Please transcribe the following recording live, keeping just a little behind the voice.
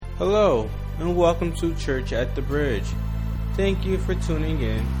Hello, and welcome to Church at the Bridge. Thank you for tuning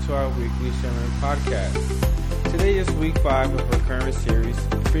in to our weekly sermon podcast. Today is week 5 of our current series,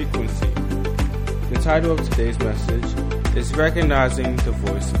 Frequency. The title of today's message is Recognizing the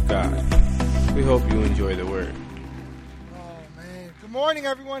Voice of God. We hope you enjoy the word. Oh, man. Good morning,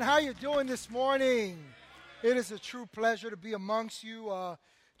 everyone. How you doing this morning? It is a true pleasure to be amongst you.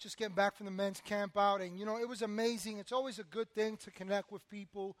 Just getting back from the men's camp out, and it was amazing. It's always a good thing to connect with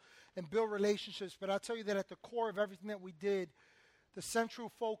people and build relationships, but I'll tell you that at the core of everything that we did, the central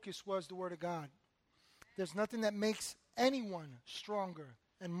focus was the Word of God. There's nothing that makes anyone stronger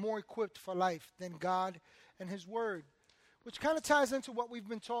and more equipped for life than God and His Word, which kind of ties into what we've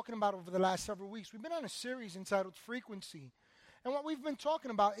been talking about over the last several weeks. We've been on a series entitled Frequency, and what we've been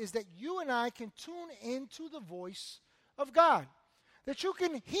talking about is that you and I can tune into the voice of God, that you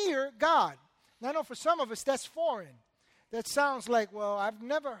can hear God. Now, I know for some of us that's foreign. That sounds like, well, I've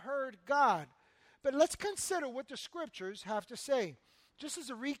never heard God. But let's consider what the scriptures have to say. Just as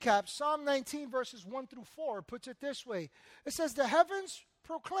a recap, Psalm 19 verses 1 through 4 puts it this way. It says, "The heavens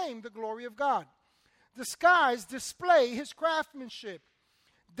proclaim the glory of God. The skies display His craftsmanship.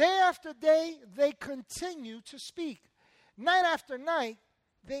 Day after day they continue to speak. Night after night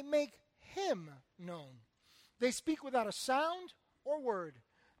they make Him known. They speak without a sound or word.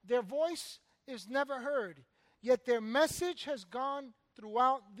 Their voice is never heard. Yet their message has gone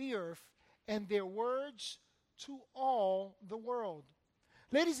throughout the earth, and their words to all the world."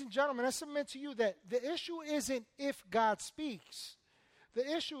 Ladies and gentlemen, I submit to you that the issue isn't if God speaks. The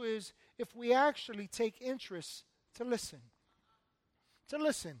issue is if we actually take interest to listen. To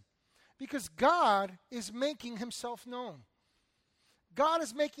listen. Because God is making Himself known. God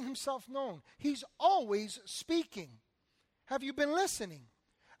is making Himself known. He's always speaking. Have you been listening?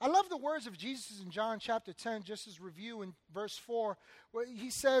 I love the words of Jesus in John chapter 10, just as review in verse 4, where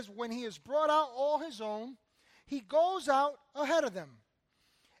He says, when He has brought out all His own, He goes out ahead of them.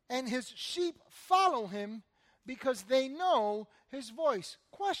 And His sheep follow Him because they know His voice.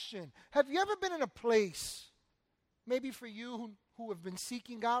 Question, have you ever been in a place, maybe for you who have been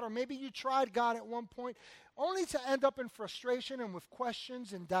seeking God, or maybe you tried God at one point, only to end up in frustration and with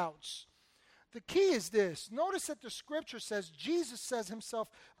questions and doubts? The key is this. Notice that the scripture says, Jesus says Himself,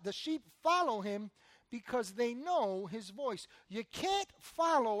 the sheep follow Him because they know His voice. You can't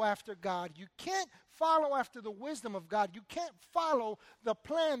follow after God. You can't follow after the wisdom of God. You can't follow the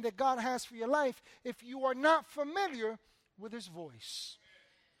plan that God has for your life if you are not familiar with His voice.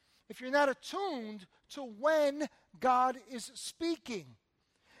 If you're not attuned to when God is speaking.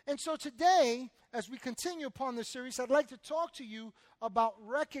 And so today, as we continue upon this series, I'd like to talk to you about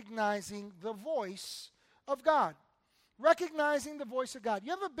recognizing the voice of God. Recognizing the voice of God.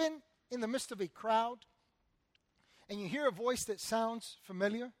 You ever been in the midst of a crowd and you hear a voice that sounds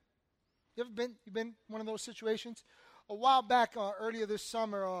familiar? You've been in one of those situations? A while back, earlier this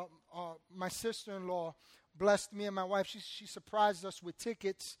summer, my sister-in-law blessed me and my wife. She surprised us with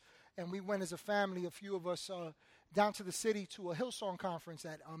tickets, and we went as a family, a few of us, down to the city to a Hillsong conference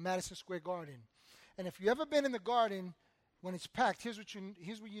at Madison Square Garden. And if you've ever been in the garden, when it's packed, here's what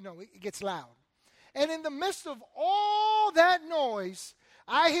you know, it gets loud. And in the midst of all that noise,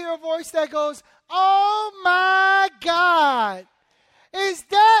 I hear a voice that goes, "Oh my God, is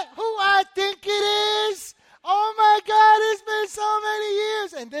that who I think it is? Oh my God, it's been so many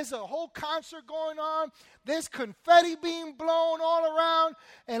years." And there's a whole concert going on. There's confetti being blown all around.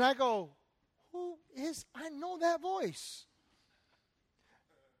 And I go, I know that voice.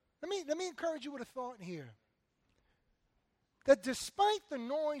 Let me encourage you with a thought here. That despite the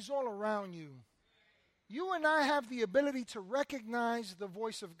noise all around you, you and I have the ability to recognize the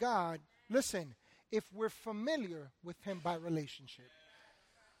voice of God, listen, if we're familiar with Him by relationship.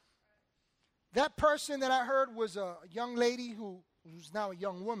 That person that I heard was a young lady who's now a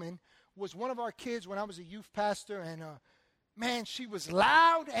young woman, was one of our kids when I was a youth pastor, and man, she was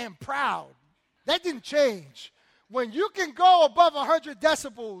loud and proud. That didn't change. When you can go above 100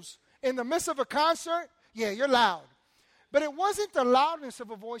 decibels in the midst of a concert, yeah, you're loud. But it wasn't the loudness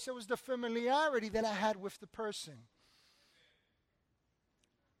of a voice, it was the familiarity that I had with the person.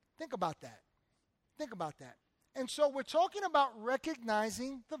 Think about that. Think about that. And so we're talking about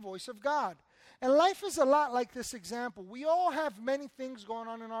recognizing the voice of God. And life is a lot like this example. We all have many things going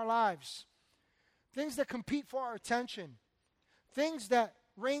on in our lives. Things that compete for our attention. Things that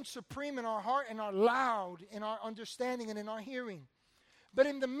reign supreme in our heart and are loud in our understanding and in our hearing. But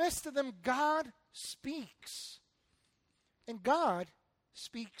in the midst of them, God speaks. And God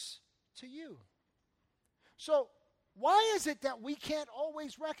speaks to you. So, why is it that we can't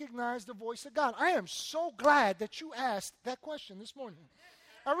always recognize the voice of God? I am so glad that you asked that question this morning.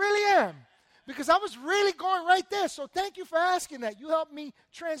 I really am. Because I was really going right there. So thank you for asking that. You helped me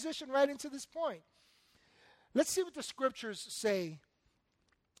transition right into this point. Let's see what the scriptures say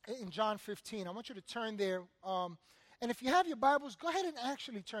in John 15. I want you to turn there. And if you have your Bibles, go ahead and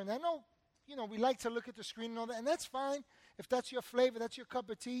actually turn. I know, we like to look at the screen and all that, and that's fine. If that's your flavor, that's your cup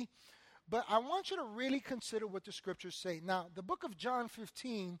of tea. But I want you to really consider what the scriptures say. Now, the book of John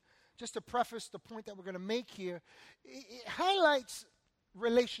 15, just to preface the point that we're going to make here, it highlights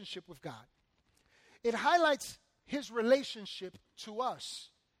relationship with God. It highlights his relationship to us.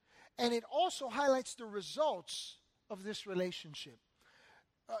 And it also highlights the results of this relationship.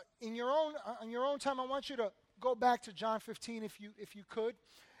 On your own time, I want you to go back to John 15 if you could.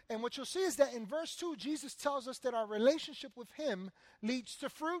 And what you'll see is that in verse 2, Jesus tells us that our relationship with him leads to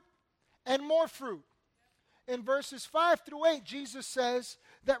fruit and more fruit. In verses 5 through 8, Jesus says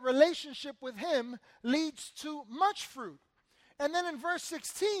that relationship with him leads to much fruit. And then in verse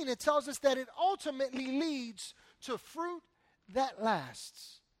 16, it tells us that it ultimately leads to fruit that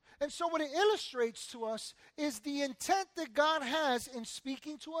lasts. And so what it illustrates to us is the intent that God has in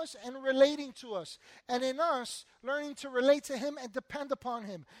speaking to us and relating to us, and in us learning to relate to him and depend upon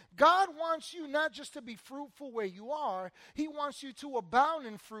him. God wants you not just to be fruitful where you are, he wants you to abound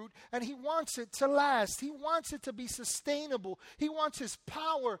in fruit, and he wants it to last. He wants it to be sustainable. He wants his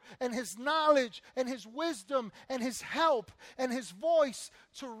power and his knowledge and his wisdom and his help and his voice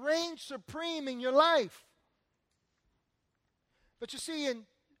to reign supreme in your life. But you see, in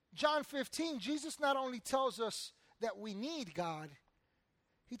John 15, Jesus not only tells us that we need God,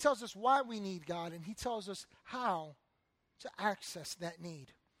 he tells us why we need God, and he tells us how to access that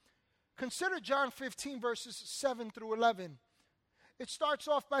need. Consider John 15, verses 7 through 11. It starts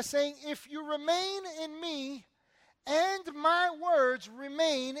off by saying, "If you remain in me, and my words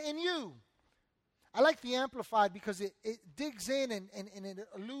remain in you." I like the Amplified because it digs in and it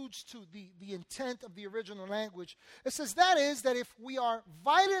alludes to the intent of the original language. It says, that is, that if we are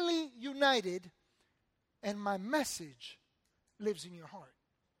vitally united and my message lives in your heart.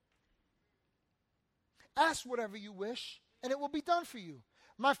 Ask whatever you wish and it will be done for you.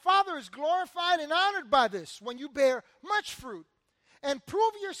 My Father is glorified and honored by this when you bear much fruit and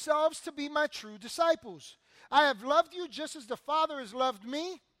prove yourselves to be my true disciples. I have loved you just as the Father has loved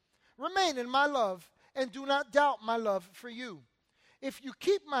me. Remain in my love, and do not doubt my love for you. If you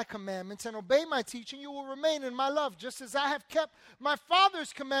keep my commandments and obey my teaching, you will remain in my love, just as I have kept my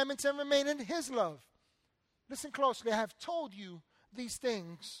Father's commandments and remain in his love. Listen closely. I have told you these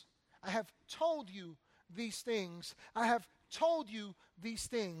things. I have told you these things. I have told you these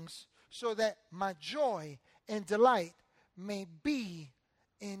things so that my joy and delight may be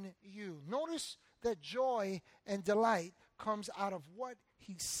in you. Notice that joy and delight comes out of what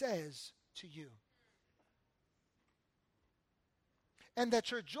he says to you. And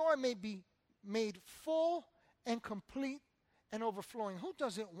that your joy may be made full and complete and overflowing. Who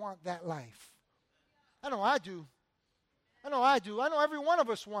doesn't want that life? I know I do. I know every one of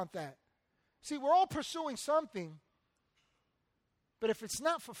us want that. See, we're all pursuing something. But if it's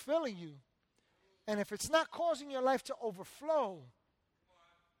not fulfilling you, and if it's not causing your life to overflow,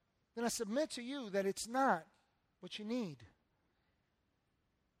 then I submit to you that it's not what you need.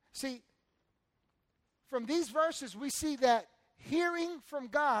 See, from these verses, we see that hearing from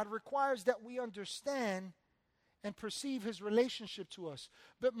God requires that we understand and perceive his relationship to us.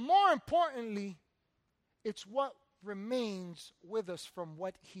 But more importantly, it's what remains with us from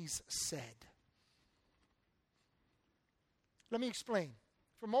what he's said. Let me explain.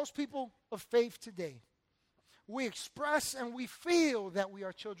 For most people of faith today, we express and we feel that we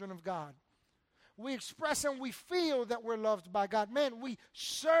are children of God. We express and we feel that we're loved by God. Man, we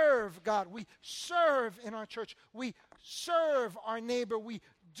serve God. We serve in our church. We serve our neighbor. We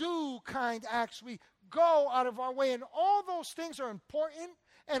do kind acts. We go out of our way. And all those things are important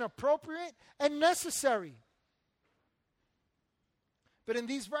and appropriate and necessary. But in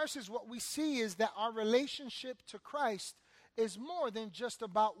these verses, what we see is that our relationship to Christ is more than just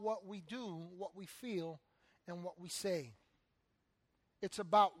about what we do, what we feel, and what we say. It's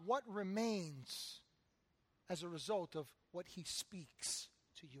about what remains as a result of what he speaks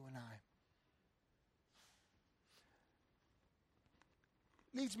to you and I.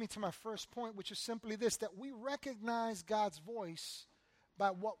 Leads me to my first point, which is simply this, that we recognize God's voice by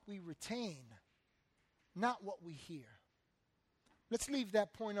what we retain, not what we hear. Let's leave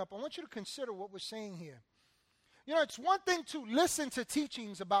that point up. I want you to consider what we're saying here. You know, it's one thing to listen to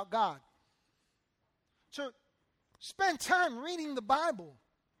teachings about God, to spend time reading the Bible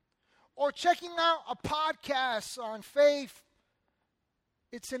or checking out a podcast on faith.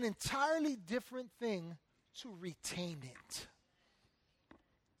 It's an entirely different thing to retain it.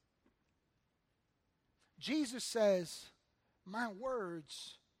 Jesus says, my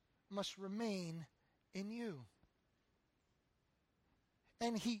words must remain in you.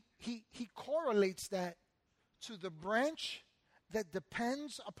 And he correlates that to the branch that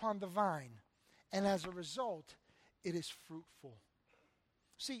depends upon the vine. And as a result, it is fruitful.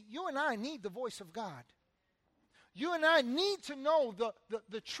 See, you and I need the voice of God. You and I need to know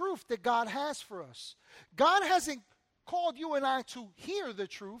the truth that God has for us. God hasn't called you and I to hear the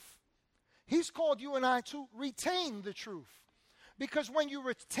truth. He's called you and I to retain the truth. Because when you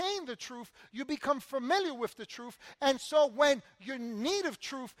retain the truth, you become familiar with the truth. And so when you're in need of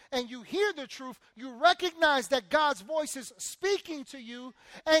truth and you hear the truth, you recognize that God's voice is speaking to you,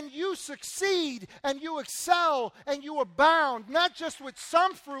 and you succeed and you excel and you abound, not just with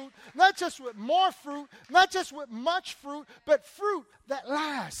some fruit, not just with more fruit, not just with much fruit, but fruit that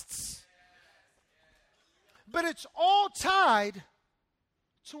lasts. But it's all tied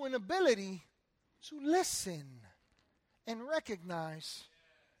to an ability to listen and recognize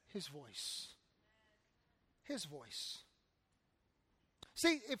His voice. His voice.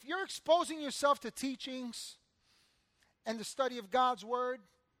 See, if you're exposing yourself to teachings and the study of God's Word,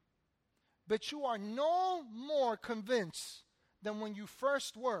 but you are no more convinced than when you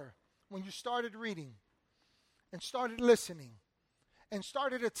first were, when you started reading and started listening and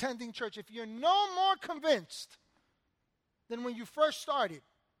started attending church, if you're no more convinced than when you first started,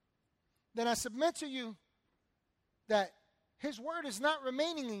 then I submit to you that His Word is not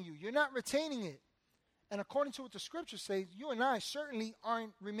remaining in you. You're not retaining it. And according to what the Scriptures say, you and I certainly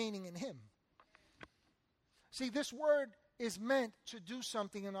aren't remaining in Him. See, this Word is meant to do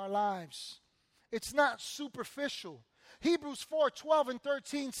something in our lives. It's not superficial. Hebrews 4:12 and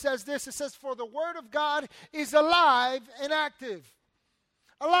 13 says this. It says, for the Word of God is alive and active.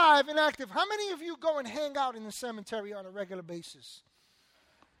 Alive and active. How many of you go and hang out in the cemetery on a regular basis?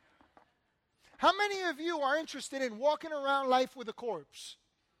 How many of you are interested in walking around life with a corpse?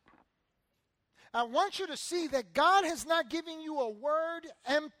 I want you to see that God has not given you a word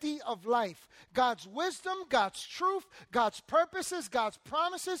empty of life. God's wisdom, God's truth, God's purposes, God's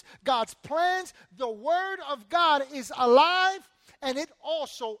promises, God's plans. The Word of God is alive and it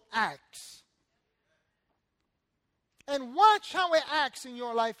also acts. And watch how it acts in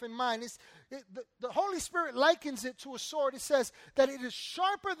your life and mine. The Holy Spirit likens it to a sword. It says that it is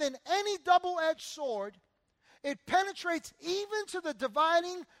sharper than any double-edged sword. It penetrates even to the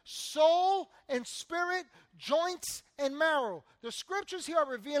dividing soul and spirit, joints and marrow. The Scriptures here are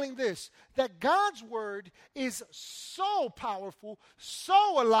revealing this, that God's Word is so powerful,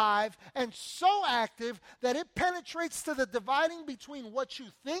 so alive, and so active that it penetrates to the dividing between what you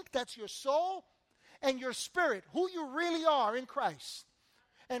think, that's your soul, and your spirit, who you really are in Christ,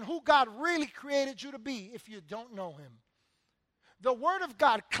 and who God really created you to be if you don't know Him. The Word of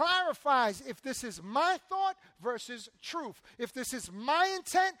God clarifies if this is my thought versus truth, if this is my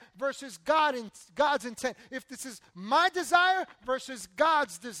intent versus God's intent, if this is my desire versus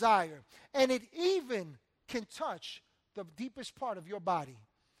God's desire. And it even can touch the deepest part of your body.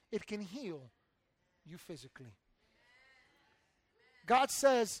 It can heal you physically. God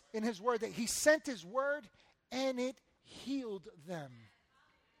says in His Word that He sent His Word and it healed them.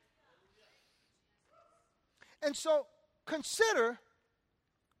 And so consider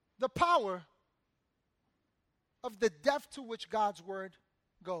the power of the depth to which God's Word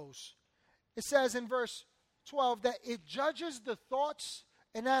goes. It says in verse 12 that it judges the thoughts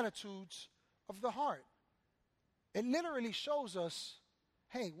and attitudes of the heart. It literally shows us,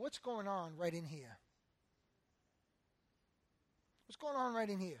 hey, what's going on right in here? What's going on right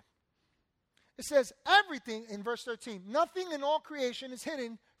in here? It says everything, in verse 13, nothing in all creation is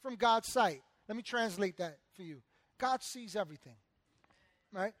hidden from God's sight. Let me translate that for you. God sees everything,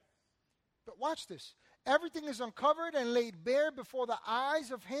 right? But watch this. Everything is uncovered and laid bare before the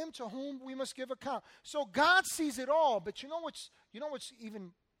eyes of Him to whom we must give account. So God sees it all. But you know what's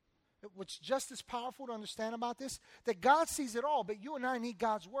just as powerful to understand about this? That God sees it all, but you and I need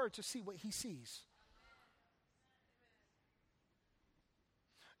God's Word to see what He sees.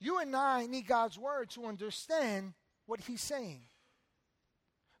 You and I need God's Word to understand what He's saying.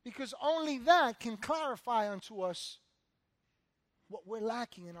 Because only that can clarify unto us what we're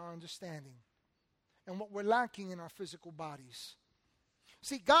lacking in our understanding and what we're lacking in our physical bodies.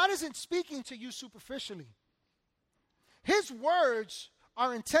 See, God isn't speaking to you superficially. His words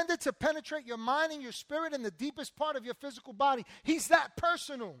are intended to penetrate your mind and your spirit and the deepest part of your physical body. He's that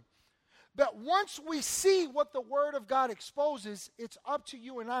personal. But once we see what the Word of God exposes, it's up to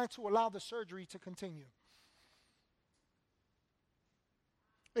you and I to allow the surgery to continue.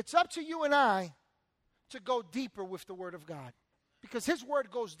 It's up to you and I to go deeper with the Word of God, because His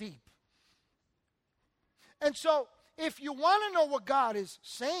Word goes deep. And so, if you want to know what God is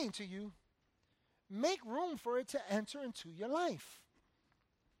saying to you, make room for it to enter into your life.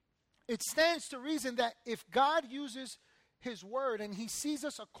 It stands to reason that if God uses His word and He sees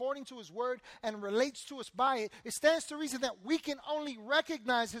us according to His word and relates to us by it, it stands to reason that we can only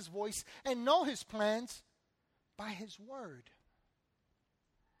recognize His voice and know His plans by His word,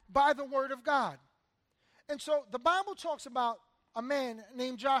 by the word of God. And so the Bible talks about a man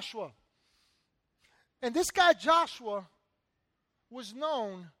named Joshua. And this guy Joshua was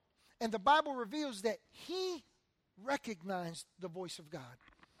known, and the Bible reveals that he recognized the voice of God.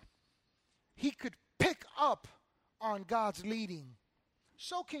 He could pick up on God's leading.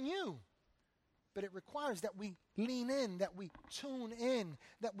 So can you. But it requires that we lean in, that we tune in,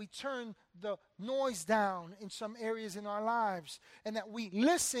 that we turn the noise down in some areas in our lives, and that we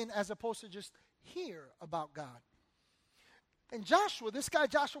listen as opposed to just hear about God. And Joshua, this guy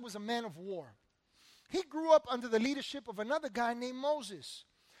Joshua was a man of war. He grew up under the leadership of another guy named Moses.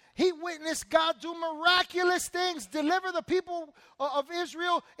 He witnessed God do miraculous things, deliver the people of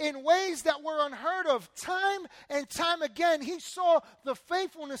Israel in ways that were unheard of. Time and time again, he saw the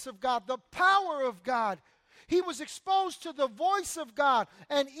faithfulness of God, the power of God. He was exposed to the voice of God.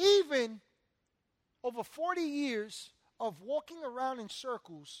 And even over 40 years of walking around in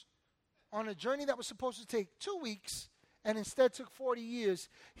circles on a journey that was supposed to take 2 weeks and instead took 40 years,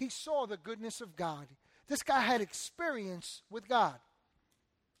 he saw the goodness of God. This guy had experience with God.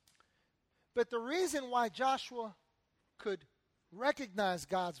 But the reason why Joshua could recognize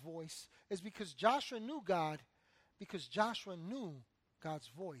God's voice is because Joshua knew God, because Joshua knew God's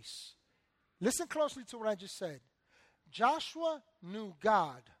voice. Listen closely to what I just said. Joshua knew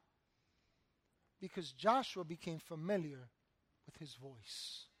God because Joshua became familiar with His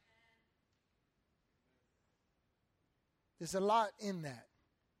voice. There's a lot in that.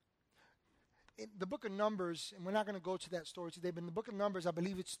 In the book of Numbers, and we're not going to go to that story today, but in the book of Numbers, I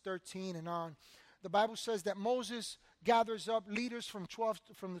believe it's 13 and on, the Bible says that Moses gathers up leaders from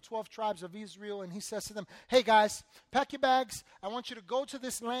the 12 tribes of Israel, and he says to them, hey guys, pack your bags. I want you to go to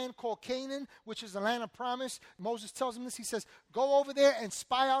this land called Canaan, which is the land of promise. Moses tells them this. He says, go over there and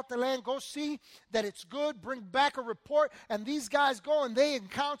spy out the land. Go see that it's good. Bring back a report. And these guys go and they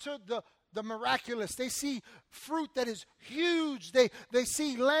encounter the miraculous. They see fruit that is huge. They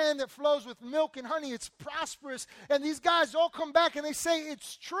see land that flows with milk and honey. It's prosperous. And these guys all come back and they say,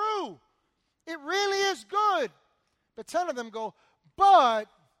 it's true. It really is good. But 10 of them go, but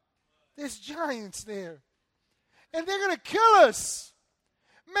there's giants there. And they're going to kill us.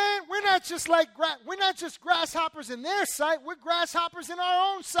 Man, we're not just grasshoppers in their sight. We're grasshoppers in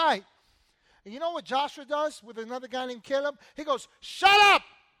our own sight. And you know what Joshua does with another guy named Caleb? He goes, shut up.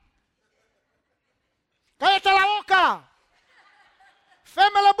 Cállate la boca.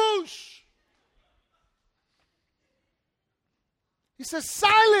 Ferme la bouche. He says,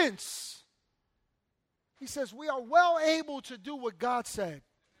 silence. He says, we are well able to do what God said.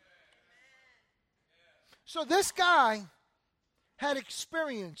 So this guy had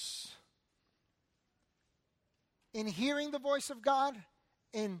experience in hearing the voice of God,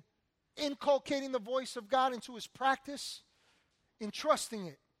 in inculcating the voice of God into his practice, in trusting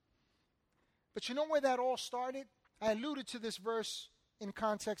it. But you know where that all started? I alluded to this verse in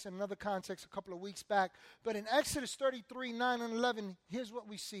context, in another context, a couple of weeks back. But in Exodus 33, 9 and 11, here's what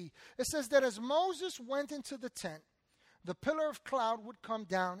we see. It says that as Moses went into the tent, the pillar of cloud would come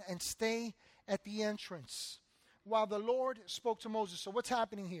down and stay at the entrance while the Lord spoke to Moses. So what's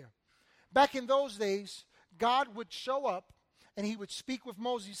happening here? Back in those days, God would show up and he would speak with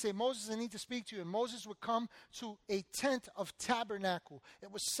Moses. He'd say, Moses, I need to speak to you. And Moses would come to a tent of tabernacle.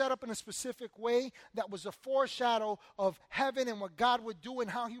 It was set up in a specific way that was a foreshadow of heaven and what God would do and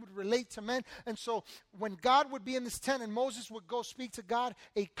how he would relate to men. And so when God would be in this tent and Moses would go speak to God,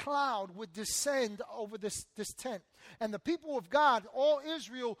 a cloud would descend over this tent. And the people of God, all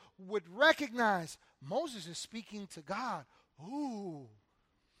Israel, would recognize Moses is speaking to God. Ooh.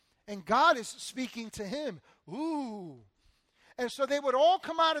 And God is speaking to him. Ooh. And so they would all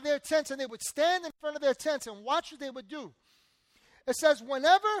come out of their tents and they would stand in front of their tents and watch what they would do. It says,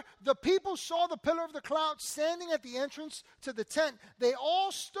 whenever the people saw the pillar of the cloud standing at the entrance to the tent, they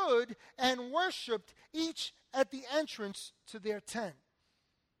all stood and worshiped, each at the entrance to their tent.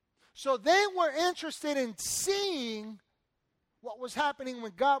 So they were interested in seeing what was happening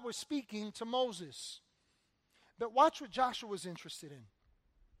when God was speaking to Moses. But watch what Joshua was interested in.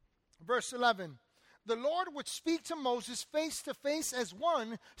 Verse 11. The Lord would speak to Moses face to face as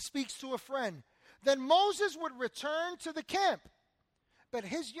one speaks to a friend. Then Moses would return to the camp. But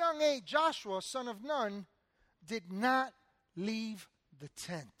his young aide, Joshua, son of Nun, did not leave the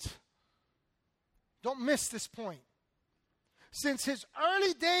tent. Don't miss this point. Since his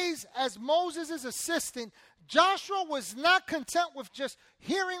early days as Moses' assistant, Joshua was not content with just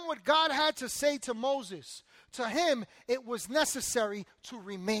hearing what God had to say to Moses. To him, it was necessary to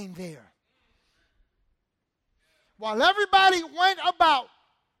remain there. While everybody went about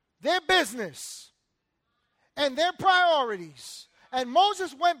their business and their priorities, and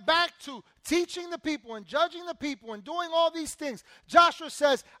Moses went back to teaching the people and judging the people and doing all these things, Joshua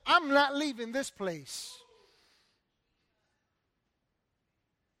says, I'm not leaving this place.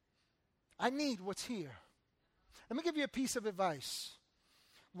 I need what's here. Let me give you a piece of advice.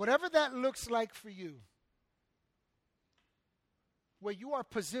 Whatever that looks like for you, where you are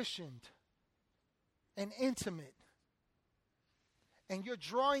positioned and intimate, and you're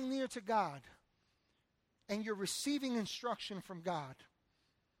drawing near to God, and you're receiving instruction from God,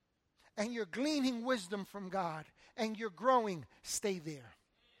 and you're gleaning wisdom from God, and you're growing, stay there.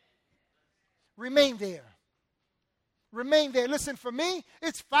 Remain there. Remain there. Listen, for me,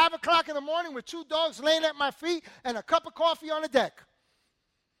 it's 5 o'clock in the morning with 2 dogs laying at my feet and a cup of coffee on the deck.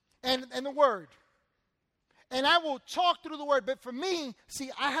 And the Word. And I will talk through the Word. But for me, see,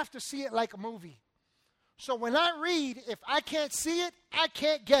 I have to see it like a movie. So when I read, if I can't see it, I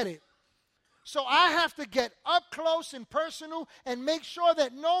can't get it. So I have to get up close and personal and make sure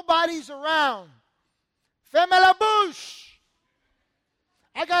that nobody's around. Ferme la bouche.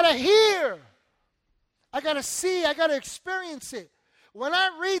 I got to hear. I got to see. I got to experience it. When I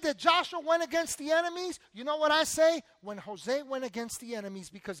read that Joshua went against the enemies, you know what I say? When Jose went against the enemies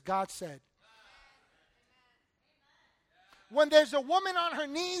because God said. When there's a woman on her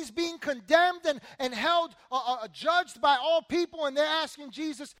knees being condemned and held, judged by all people, and they're asking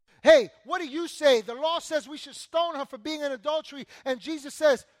Jesus, hey, what do you say? The law says we should stone her for being in adultery. And Jesus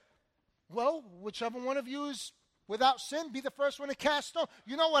says, well, whichever one of you is without sin, be the first one to cast stone.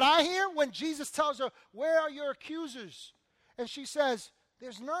 You know what I hear when Jesus tells her, where are your accusers? And she says,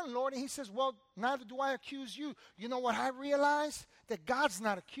 there's none, Lord. And he says, well, neither do I accuse you. You know what I realize? That God's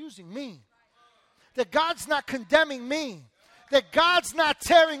not accusing me. That God's not condemning me. That God's not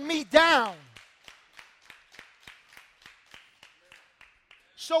tearing me down.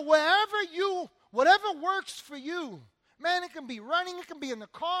 So whatever works for you, man, it can be running, it can be in the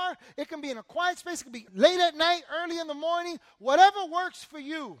car, it can be in a quiet space, it can be late at night, early in the morning, whatever works for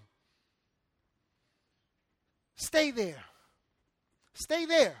you. Stay there. Stay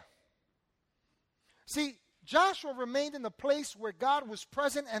there. See, Joshua remained in the place where God was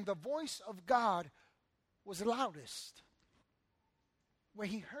present and the voice of God was loudest. Where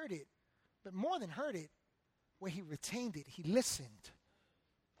he heard it, but more than heard it, where he retained it, he listened.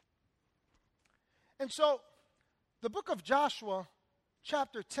 And so, the book of Joshua,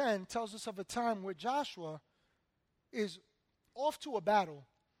 chapter 10, tells us of a time where Joshua is off to a battle,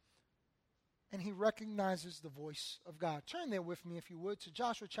 and he recognizes the voice of God. Turn there with me, if you would, to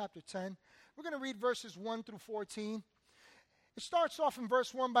Joshua chapter 10. We're going to read verses 1 through 14. It starts off in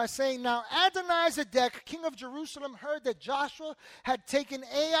verse 1 by saying, now Adonizedek, king of Jerusalem, heard that Joshua had taken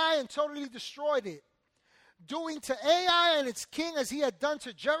Ai and totally destroyed it, doing to Ai and its king as he had done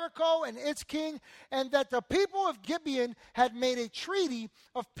to Jericho and its king, and that the people of Gibeon had made a treaty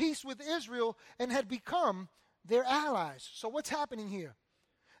of peace with Israel and had become their allies. So what's happening here?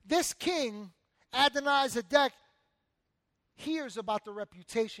 This king, Adonizedek, hears about the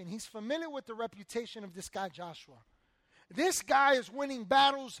reputation. He's familiar with the reputation of this guy Joshua. This guy is winning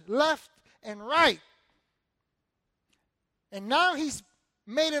battles left and right. And now he's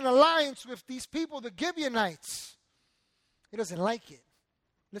made an alliance with these people, the Gibeonites. He doesn't like it.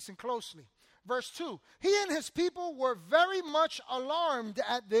 Listen closely. Verse 2. He and his people were very much alarmed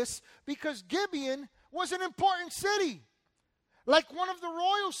at this because Gibeon was an important city. Like one of the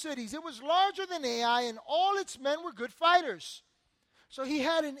royal cities. It was larger than Ai and all its men were good fighters. So he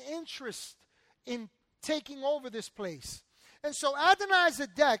had an interest in taking over this place. And so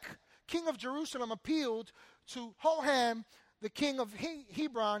Adonizedek, king of Jerusalem, appealed to Hoham, the king of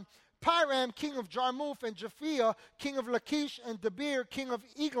Hebron, Piram, king of Jarmuth, and Japhia, king of Lachish, and Debir, king of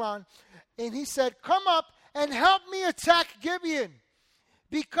Eglon. And he said, come up and help me attack Gibeon,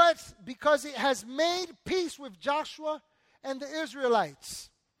 because it has made peace with Joshua and the Israelites.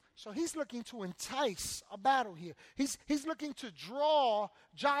 So he's looking to entice a battle here. He's looking to draw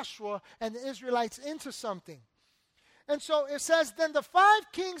Joshua and the Israelites into something. And so it says, then the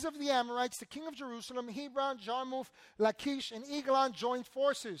 5 kings of the Amorites, the king of Jerusalem, Hebron, Jarmuth, Lachish, and Eglon joined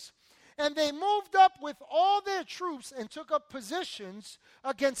forces. And they moved up with all their troops and took up positions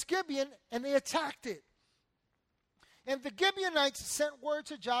against Gibeon, and they attacked it. And the Gibeonites sent word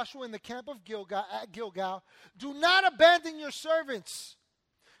to Joshua in the camp of Gilgal, do not abandon your servants.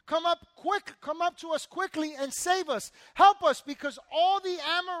 come up to us quickly and save us. Help us, because all the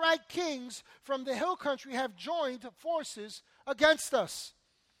Amorite kings from the hill country have joined forces against us."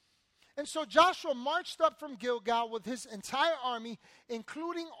 And so Joshua marched up from Gilgal with his entire army,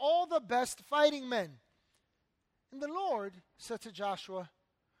 including all the best fighting men. And the Lord said to Joshua,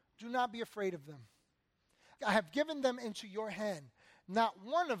 "Do not be afraid of them. I have given them into your hand. Not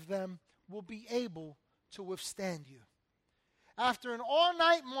one of them will be able to withstand you." After an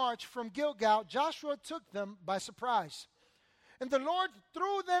all-night march from Gilgal, Joshua took them by surprise. And the Lord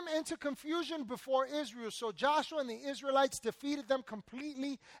threw them into confusion before Israel. So Joshua and the Israelites defeated them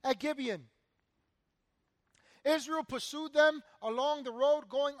completely at Gibeon. Israel pursued them along the road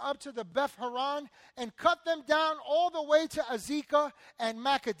going up to the Beth Horon and cut them down all the way to Azekah and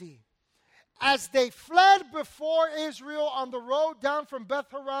Makkedah. As they fled before Israel on the road down from Beth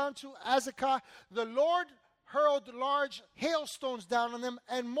Horon to Azekah, the Lord hurled large hailstones down on them,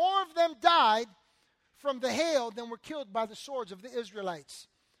 and more of them died from the hail than were killed by the swords of the Israelites.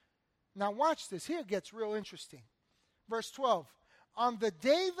 Now watch this. Here it gets real interesting. Verse 12. On the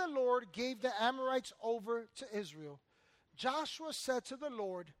day the Lord gave the Amorites over to Israel, Joshua said to the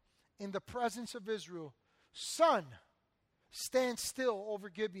Lord in the presence of Israel, "Sun, stand still over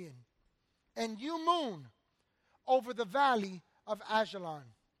Gibeon, and you, moon, over the valley of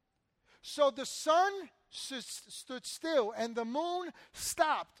Ajalon." So the sun stood still, and the moon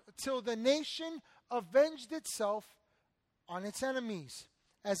stopped till the nation avenged itself on its enemies,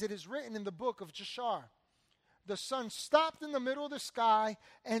 as it is written in the book of Jashar. The sun stopped in the middle of the sky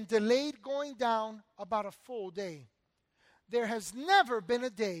and delayed going down about a full day. There has never been a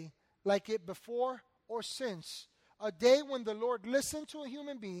day like it before or since, a day when the Lord listened to a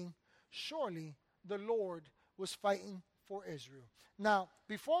human being. Surely the Lord was fighting for Israel. Now,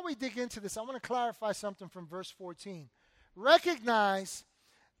 before we dig into this, I want to clarify something from verse 14. Recognize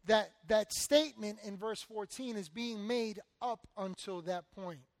that statement in verse 14 is being made up until that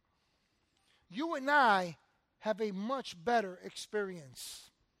point. You and I have a much better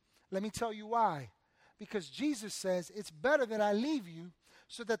experience. Let me tell you why. Because Jesus says, "It's better that I leave you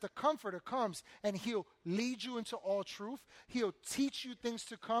so that the Comforter comes, and He'll lead you into all truth. He'll teach you things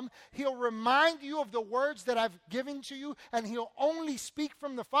to come. He'll remind you of the words that I've given to you, and He'll only speak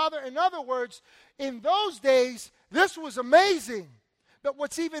from the Father." In other words, in those days, this was amazing. But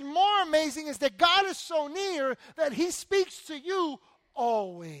what's even more amazing is that God is so near that He speaks to you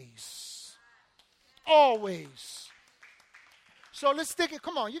always. Always. So let's stick it.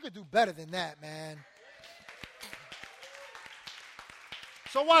 Come on, you could do better than that, man.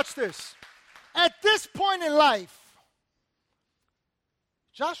 So watch this. At this point in life,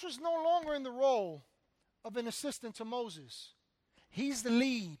 Joshua's no longer in the role of an assistant to Moses. He's the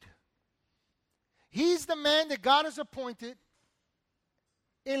lead. He's the man that God has appointed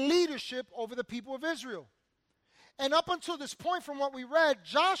in leadership over the people of Israel. And up until this point, from what we read,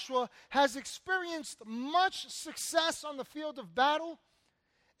 Joshua has experienced much success on the field of battle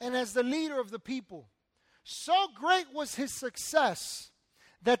and as the leader of the people. So great was his success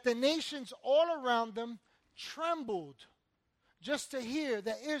that the nations all around them trembled just to hear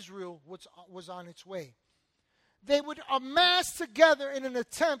that Israel was on its way. They would amass together in an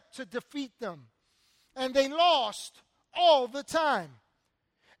attempt to defeat them, and they lost all the time.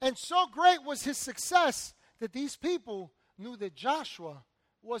 And so great was his success that these people knew that Joshua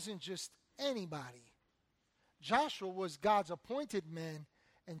wasn't just anybody. Joshua was God's appointed man,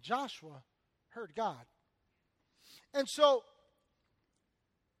 and Joshua heard God. And so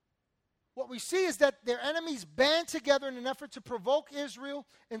what we see is that their enemies band together in an effort to provoke Israel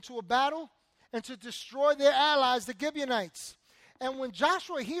into a battle and to destroy their allies, the Gibeonites. And when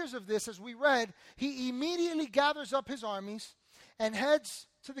Joshua hears of this, as we read, he immediately gathers up his armies and heads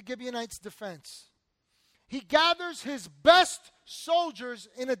to the Gibeonites' defense. He gathers his best soldiers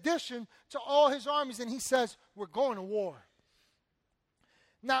in addition to all his armies, and he says, "We're going to war."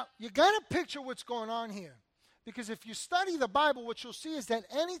 Now, you got to picture what's going on here. Because if you study the Bible, what you'll see is that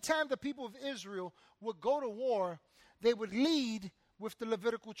anytime the people of Israel would go to war, they would lead with the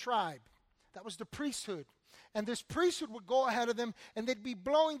Levitical tribe. That was the priesthood. And this priesthood would go ahead of them, and they'd be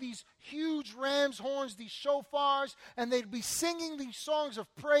blowing these huge ram's horns, these shofars, and they'd be singing these songs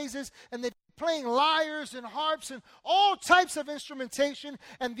of praises, and they'd be playing lyres and harps and all types of instrumentation.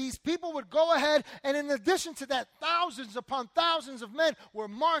 And these people would go ahead, and in addition to that, thousands upon thousands of men were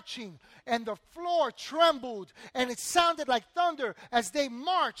marching, and the floor trembled, and it sounded like thunder as they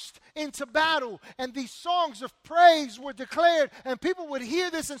marched into battle. And these songs of praise were declared, and people would hear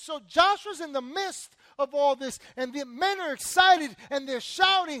this. And so Joshua's in the midst of all this. And the men are excited and they're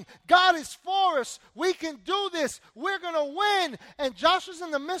shouting, God is for us. We can do this. We're going to win. And Joshua's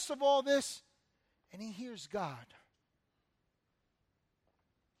in the midst of all this, and he hears God.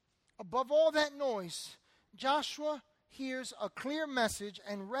 Above all that noise, Joshua hears a clear message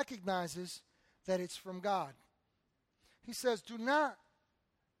and recognizes that it's from God. He says, do not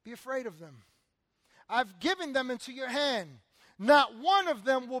be afraid of them. I've given them into your hand. Not one of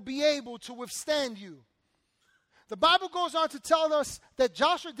them will be able to withstand you. The Bible goes on to tell us that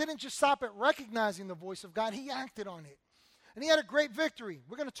Joshua didn't just stop at recognizing the voice of God. He acted on it. And he had a great victory.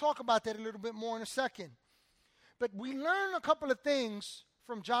 We're going to talk about that a little bit more in a second. But we learn a couple of things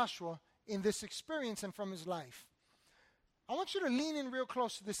from Joshua in this experience and from his life. I want you to lean in real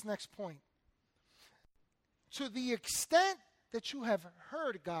close to this next point. To the extent that you have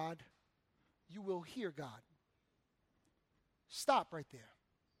heard God, you will hear God. Stop right there.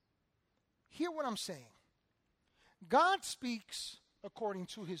 Hear what I'm saying. God speaks according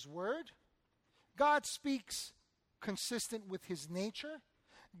to his word. God speaks consistent with his nature.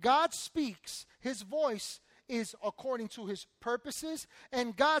 God speaks, his voice is according to his purposes,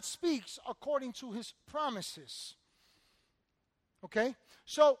 and God speaks according to his promises. Okay?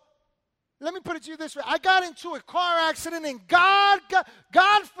 So, let me put it to you this way. I got into a car accident, and God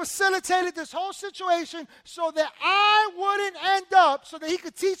facilitated this whole situation so that I wouldn't end up, so that he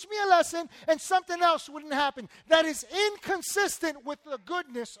could teach me a lesson and something else wouldn't happen. That is inconsistent with the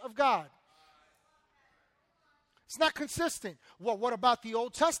goodness of God. It's not consistent. Well, what about the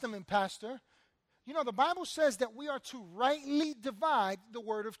Old Testament, Pastor? You know, the Bible says that we are to rightly divide the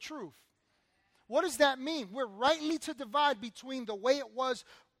word of truth. What does that mean? We're rightly to divide between the way it was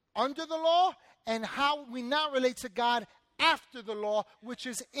under the law and how we now relate to God after the law, which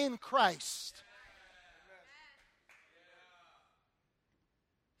is in Christ.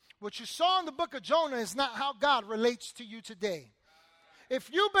 What you saw in the book of Jonah is not how God relates to you today. If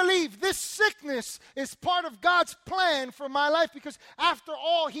you believe this sickness is part of God's plan for my life, because after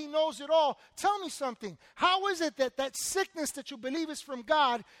all, he knows it all, tell me something. How is it that that sickness that you believe is from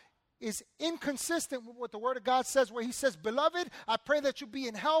God is inconsistent with what the Word of God says, where he says, beloved, I pray that you be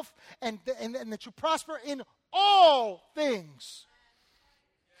in health and that you prosper in all things?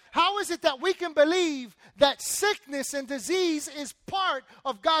 How is it that we can believe that sickness and disease is part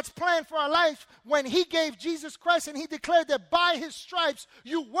of God's plan for our life when he gave Jesus Christ and he declared that by his stripes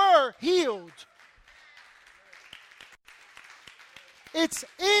you were healed? It's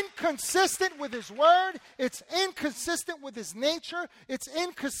inconsistent with his word. It's inconsistent with his nature. It's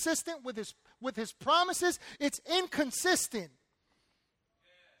inconsistent with his promises. It's inconsistent.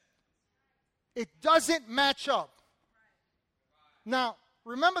 It doesn't match up. Now,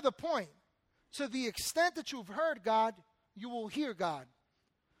 remember the point. To the extent that you've heard God, you will hear God.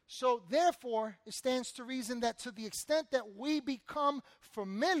 So, therefore, it stands to reason that to the extent that we become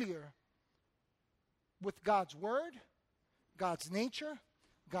familiar with God's word, God's nature,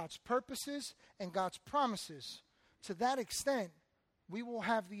 God's purposes, and God's promises, to that extent, we will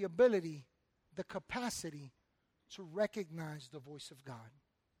have the ability, the capacity to recognize the voice of God.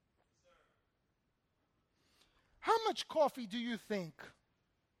 How much coffee do you think?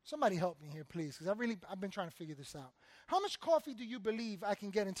 Somebody help me here, please, because I've been trying to figure this out. How much coffee do you believe I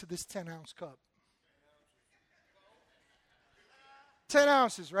can get into this 10-ounce cup? 10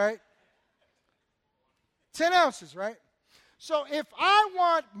 ounces, right? 10 ounces, right? So if I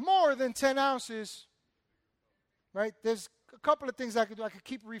want more than 10 ounces, right, there's a couple of things I could do. I could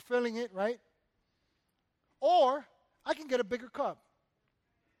keep refilling it, right? Or I can get a bigger cup.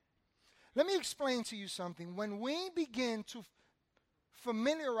 Let me explain to you something. When we begin to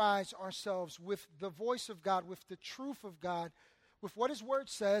familiarize ourselves with the voice of God, with the truth of God, with what his word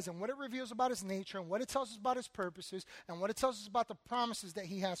says and what it reveals about his nature and what it tells us about his purposes and what it tells us about the promises that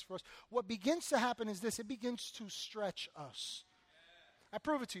he has for us, what begins to happen is this: it begins to stretch us. I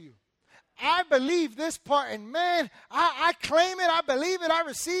prove it to you. I believe this part, and man, I claim it, I believe it, I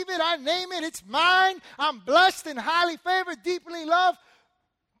receive it, I name it, it's mine. I'm blessed and highly favored, deeply loved.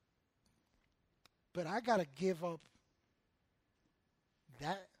 But I got to give up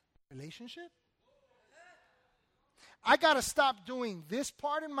that relationship. I got to stop doing this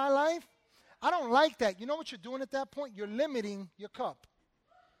part in my life. I don't like that. You know what you're doing at that point? You're limiting your cup.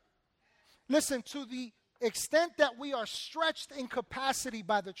 Listen, to the extent that we are stretched in capacity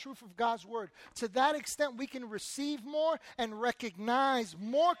by the truth of God's word, to that extent we can receive more and recognize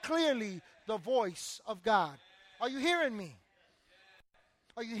more clearly the voice of God. Are you hearing me?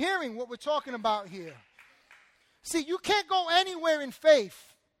 Are you hearing what we're talking about here? See, you can't go anywhere in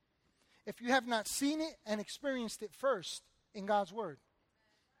faith if you have not seen it and experienced it first in God's word.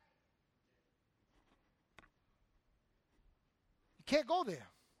 can't go there.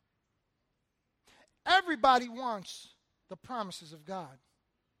 Everybody wants the promises of God.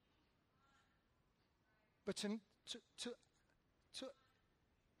 But to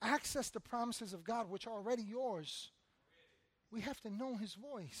access the promises of God, which are already yours, we have to know His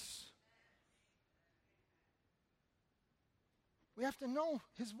voice. We have to know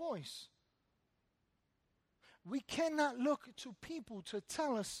His voice. We cannot look to people to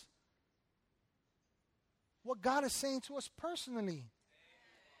tell us what God is saying to us personally.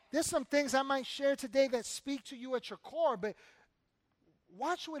 There's some things I might share today that speak to you at your core, but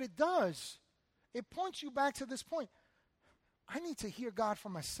watch what it does. It points you back to this point. I need to hear God for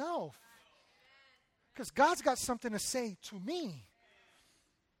myself, because God's got something to say to me.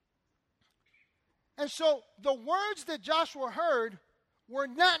 And so the words that Joshua heard were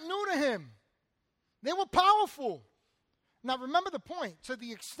not new to him. They were powerful. Now remember the point. To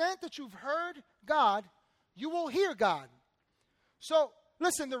the extent that you've heard God, you will hear God. So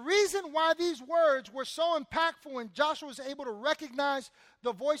listen, the reason why these words were so impactful and Joshua was able to recognize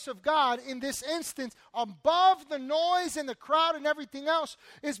the voice of God in this instance above the noise and the crowd and everything else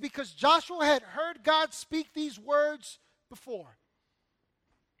is because Joshua had heard God speak these words before.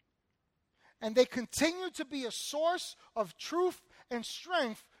 And they continue to be a source of truth and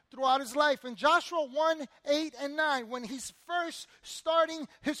strength throughout his life. In Joshua 1, 8, and 9, when he's first starting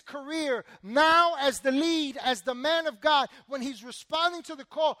his career, now as the lead, as the man of God, when he's responding to the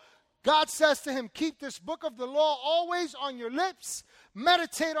call, God says to him, keep this book of the law always on your lips,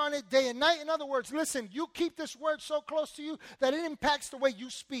 meditate on it day and night. In other words, listen, you keep this word so close to you that it impacts the way you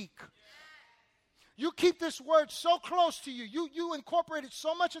speak. You keep this word so close to you. You incorporate it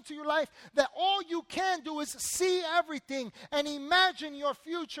so much into your life that all you can do is see everything and imagine your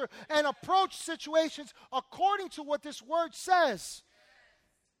future and approach situations according to what this word says.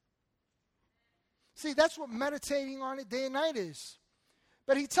 See, that's what meditating on it day and night is.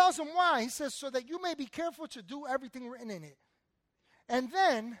 But he tells them why. He says, so that you may be careful to do everything written in it. And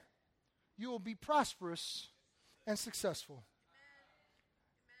then you will be prosperous and successful.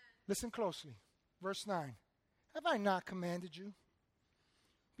 Listen closely. Verse 9, have I not commanded you?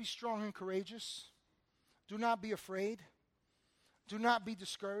 Be strong and courageous. Do not be afraid. Do not be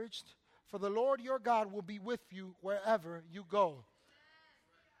discouraged. For the Lord your God will be with you wherever you go.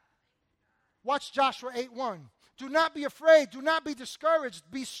 Watch Joshua 8:1. Do not be afraid. Do not be discouraged.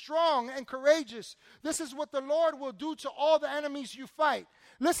 Be strong and courageous. This is what the Lord will do to all the enemies you fight.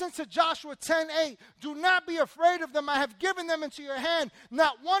 Listen to Joshua 10:8. Do not be afraid of them. I have given them into your hand.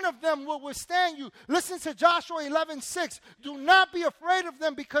 Not one of them will withstand you. Listen to Joshua 11:6. Do not be afraid of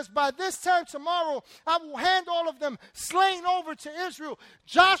them, because by this time tomorrow I will hand all of them slain over to Israel.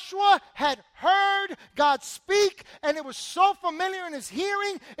 Joshua had heard God speak, and it was so familiar in his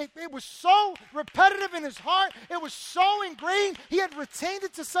hearing. It was so repetitive in his heart. It was so ingrained. He had retained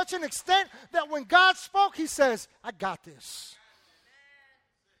it to such an extent that when God spoke, he says, I got this.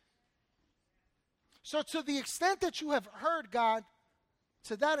 So to the extent that you have heard God,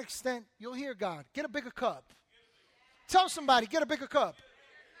 to that extent, you'll hear God. Get a bigger cup. Tell somebody, get a bigger cup.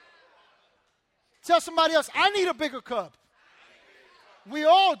 Tell somebody else, I need a bigger cup. We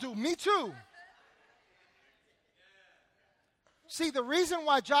all do. Me too. See, the reason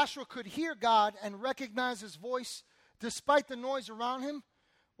why Joshua could hear God and recognize his voice despite the noise around him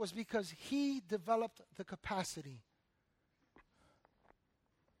was because he developed the capacity.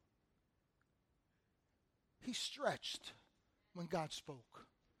 He stretched when God spoke.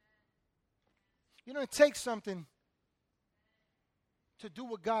 You know, it takes something to do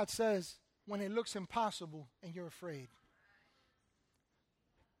what God says when it looks impossible and you're afraid.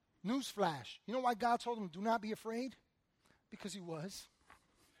 Newsflash. You know why God told him, do not be afraid? Because he was.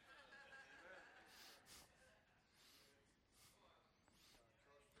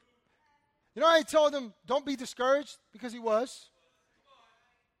 You know why he told him, don't be discouraged? Because he was.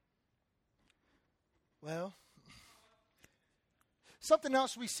 Well, something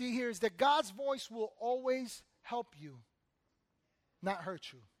else we see here is that God's voice will always help you, not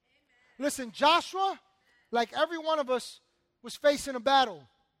hurt you. Amen. Listen, Joshua, like every one of us, was facing a battle.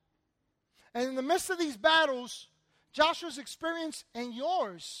 And in the midst of these battles, Joshua's experience and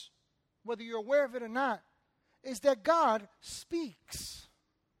yours, whether you're aware of it or not, is that God speaks.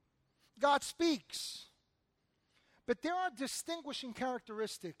 God speaks. But there are distinguishing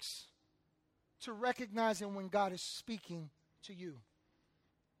characteristics to recognizing when God is speaking to you.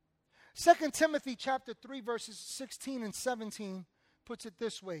 2 Timothy chapter 3 verses 16 and 17 puts it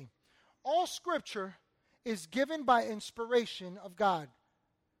this way. All scripture is given by inspiration of God.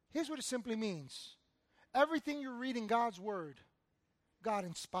 Here's what it simply means. Everything you read in God's word, God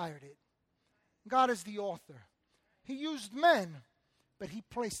inspired it. God is the author. He used men but he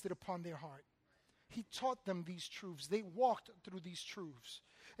placed it upon their heart. He taught them these truths. They walked through these truths.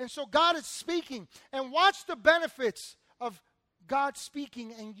 And so God is speaking. And watch the benefits of God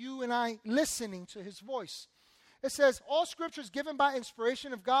speaking and you and I listening to his voice. It says, all scripture is given by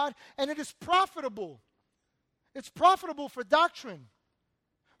inspiration of God, and it is profitable. It's profitable for doctrine,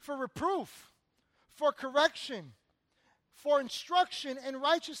 for reproof, for correction, for instruction in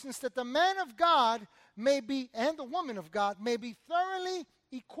righteousness, that the man of God may be, and the woman of God, may be thoroughly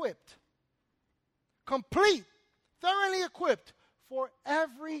equipped, complete, thoroughly equipped for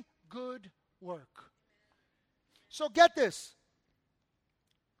every good work. So get this.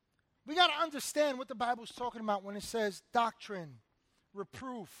 We got to understand what the Bible is talking about when it says doctrine,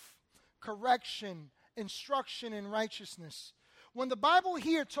 reproof, correction, instruction in righteousness. When the Bible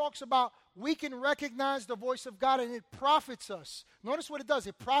here talks about we can recognize the voice of God and it profits us. Notice what it does.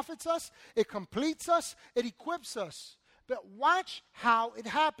 It profits us, it completes us, it equips us. But watch how it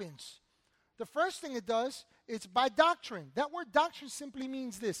happens. The first thing it does is by doctrine. That word doctrine simply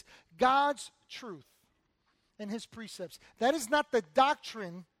means this: God's truth and his precepts. That is not the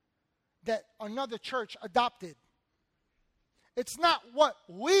doctrine that another church adopted. It's not what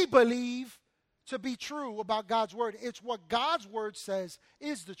we believe to be true about God's word. It's what God's word says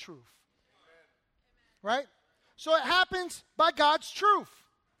is the truth. Right? So it happens by God's truth.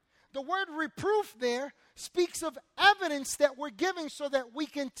 The word reproof there speaks of evidence that we're giving so that we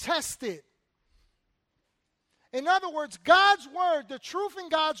can test it. In other words, God's word, the truth in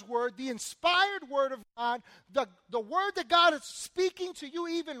God's word, the inspired word of God, the word that God is speaking to you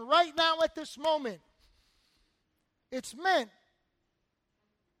even right now at this moment, it's meant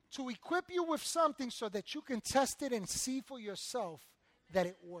to equip you with something so that you can test it and see for yourself that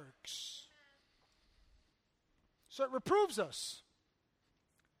it works. So it reproves us.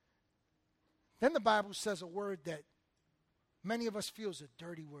 Then the Bible says a word that many of us feel is a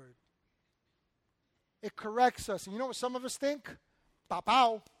dirty word. It corrects us. And you know what some of us think?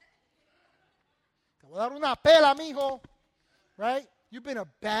 Papao. Te voy a dar una pela, mijo. Right? You've been a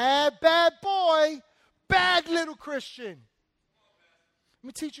bad, bad boy. Bad little Christian. Let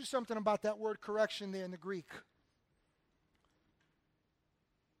me teach you something about that word correction there in the Greek.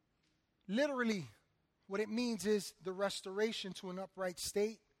 Literally, what it means is the restoration to an upright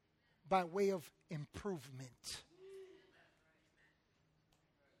state by way of improvement.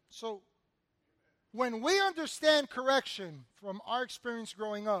 So, when we understand correction from our experience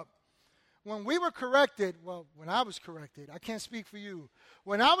growing up, when we were corrected, well, when I was corrected, I can't speak for you.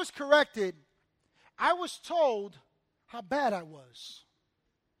 When I was corrected, I was told how bad I was.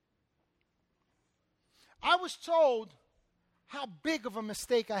 I was told how big of a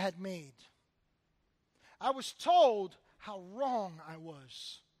mistake I had made. I was told how wrong I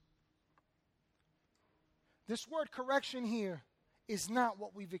was. This word correction here is not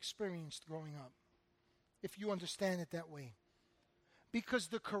what we've experienced growing up, if you understand it that way. Because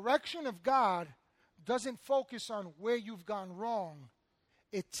the correction of God doesn't focus on where you've gone wrong.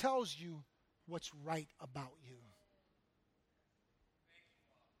 It tells you what's right about you.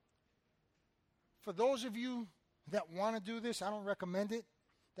 For those of you that want to do this, I don't recommend it,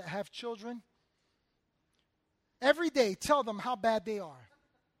 that have children, every day tell them how bad they are.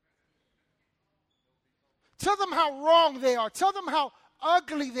 Tell them how wrong they are. Tell them how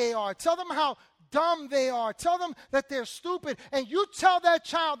ugly they are. Tell them how dumb they are. Tell them that they're stupid. And you tell that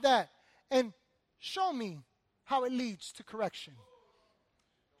child that. And show me how it leads to correction.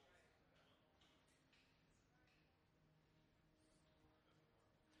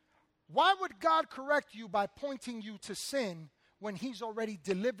 Why would God correct you by pointing you to sin when he's already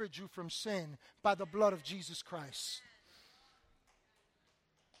delivered you from sin by the blood of Jesus Christ?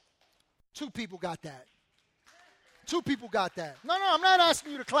 2 people got that. 2 people got that. No, I'm not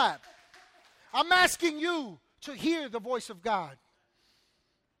asking you to clap. I'm asking you to hear the voice of God.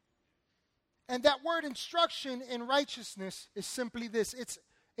 And that word instruction in righteousness is simply this. It's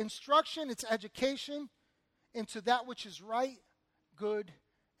instruction, it's education into that which is right, good,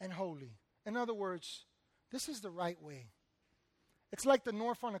 and holy. In other words, this is the right way. It's like the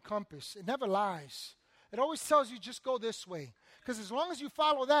north on a compass. It never lies. It always tells you just go this way. Because as long as you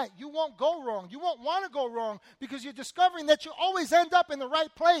follow that, you won't go wrong. You won't want to go wrong because you're discovering that you always end up in the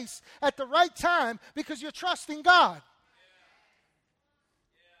right place at the right time because you're trusting God.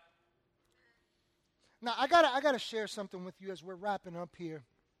 Now, I gotta share something with you as we're wrapping up here.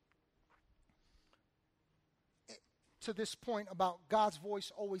 To this point about God's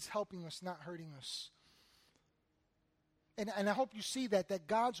voice always helping us, not hurting us. And I hope you see that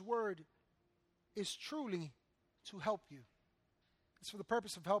God's word is truly to help you. It's for the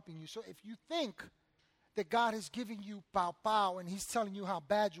purpose of helping you. So if you think that God is giving you pow pow and he's telling you how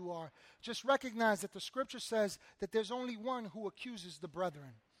bad you are, just recognize that the scripture says that there's only one who accuses the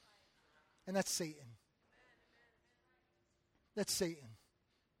brethren. And that's Satan. That's Satan.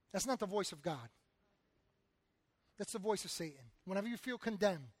 That's not the voice of God. That's the voice of Satan. Whenever you feel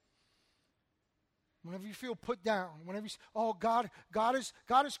condemned, whenever you feel put down, whenever you say, oh, God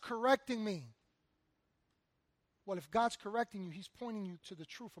is correcting me. Well, if God's correcting you, he's pointing you to the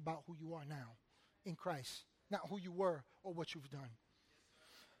truth about who you are now in Christ, not who you were or what you've done.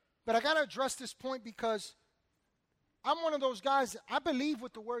 But I got to address this point because I'm one of those guys that I believe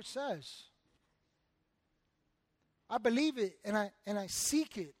what the word says. I believe it and I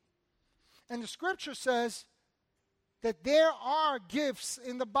seek it. And the scripture says that there are gifts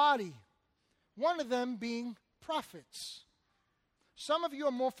in the body, one of them being prophets. Some of you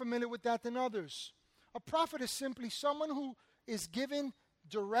are more familiar with that than others. A prophet is simply someone who is given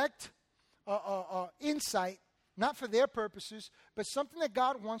direct insight, not for their purposes, but something that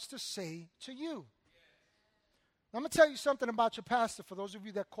God wants to say to you. I'm going to tell you something about your pastor, for those of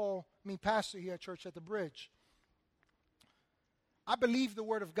you that call me pastor here at Church at the Bridge. I believe the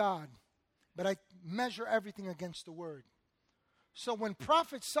word of God, but I measure everything against the word. So when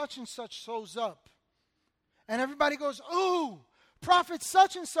prophet such and such shows up, and everybody goes, ooh, prophet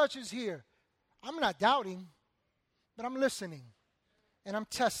such and such is here, I'm not doubting, but I'm listening, and I'm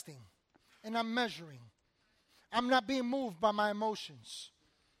testing, and I'm measuring. I'm not being moved by my emotions.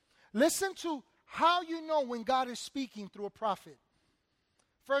 Listen to how you know when God is speaking through a prophet.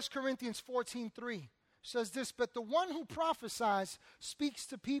 1 Corinthians 14:3 says this, but the one who prophesies speaks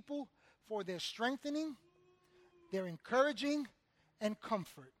to people for their strengthening, their encouraging, and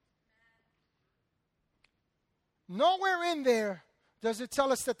comfort. Nowhere in there does it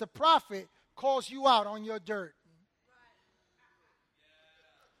tell us that the prophet calls you out on your dirt,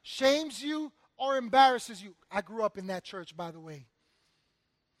 shames you, or embarrasses you. I grew up in that church, by the way.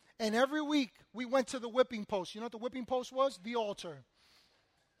 And every week we went to the whipping post. You know what the whipping post was? The altar.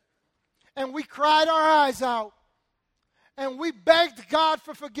 And we cried our eyes out. And we begged God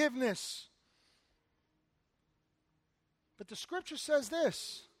for forgiveness. But the scripture says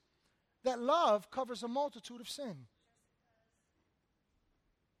this, that love covers a multitude of sin.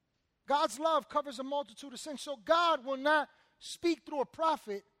 God's love covers a multitude of sin. So God will not speak through a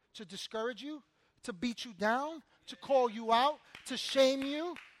prophet to discourage you, to beat you down, to call you out, to shame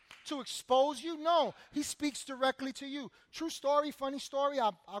you, to expose you. No, he speaks directly to you. True story, funny story.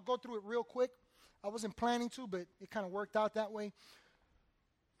 I'll go through it real quick. I wasn't planning to, but it kind of worked out that way.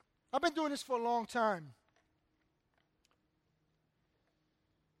 I've been doing this for a long time.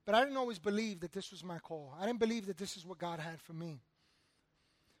 But I didn't always believe that this was my call. I didn't believe that this is what God had for me.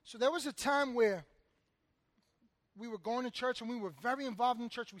 So there was a time where we were going to church and we were very involved in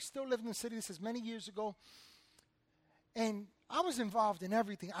church. We still lived in the city. This is many years ago. And I was involved in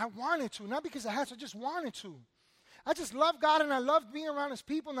everything. I wanted to, not because I had to, I just wanted to. I just loved God and I loved being around his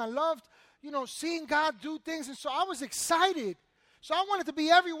people and I loved, seeing God do things. And so I was excited. So I wanted to be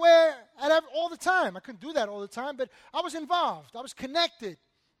everywhere all the time. I couldn't do that all the time, but I was involved. I was connected.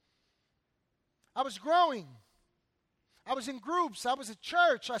 I was growing. I was in groups. I was at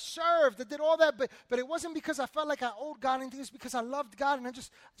church. I served. I did all that. But it wasn't because I felt like I owed God anything. It's because I loved God and I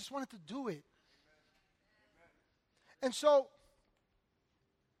just wanted to do it. And so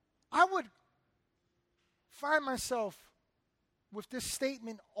I would find myself with this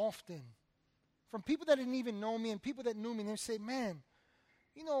statement often from people that didn't even know me and people that knew me. And they'd say, man,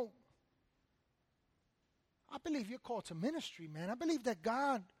 I believe you're called to ministry, man. I believe that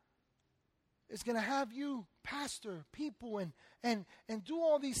God is going to have you pastor people and do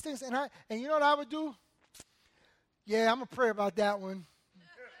all these things. And you know what I would do? Yeah, I'm going to pray about that one.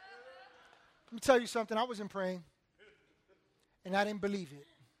 Let me tell you something. I wasn't praying. And I didn't believe it.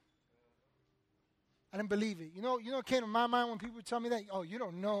 I didn't believe it. You know what came to my mind when people would tell me that? Oh, you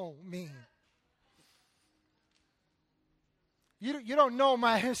don't know me. You don't know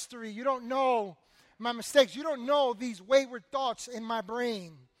my history. You don't know my mistakes. You don't know these wayward thoughts in my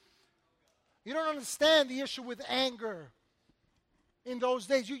brain. You don't understand the issue with anger in those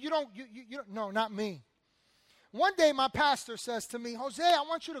days. You don't, no, not me. One day my pastor says to me, Jose, I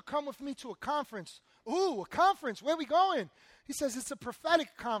want you to come with me to a conference. Ooh, a conference. Where are we going? He says, it's a prophetic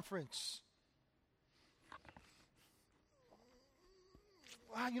conference.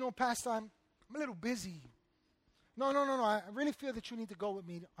 Wow, Pastor, I'm a little busy. No. I really feel that you need to go with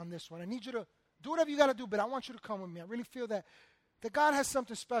me on this one. I need you to do whatever you got to do, but I want you to come with me. I really feel that God has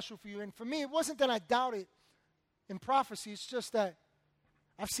something special for you. And for me, it wasn't that I doubted in prophecy. It's just that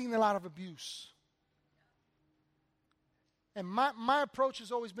I've seen a lot of abuse. And my approach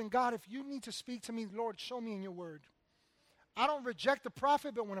has always been, God, if you need to speak to me, Lord, show me in your word. I don't reject the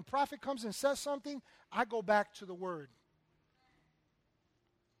prophet, but when a prophet comes and says something, I go back to the word.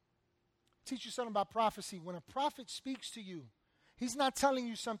 Teach you something about prophecy. When a prophet speaks to you, he's not telling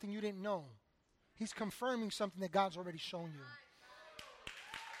you something you didn't know. He's confirming something that God's already shown you.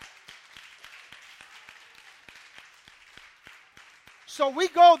 So we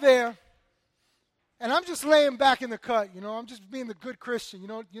go there, and I'm just laying back in the cut, I'm just being the good Christian. You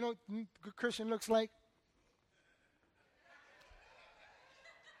know what good Christian looks like?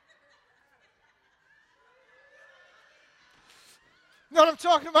 You know what I'm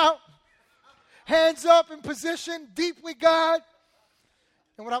talking about? Hands up in position, deep with God.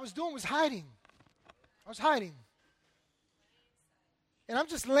 And what I was doing was hiding. I was hiding. And I'm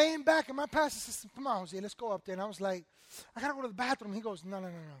just laying back, and my pastor says, come on, Jose, let's go up there. And I was like, I got to go to the bathroom. He goes, no,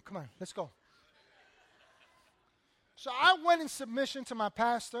 come on, let's go. So I went in submission to my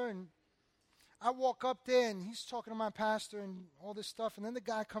pastor, and I walk up there, and he's talking to my pastor and all this stuff. And then the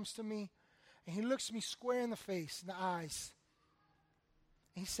guy comes to me, and he looks me square in the face, in the eyes.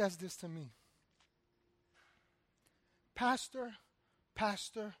 And he says this to me. Pastor,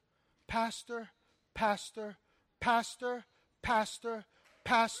 pastor, pastor, pastor, pastor, pastor,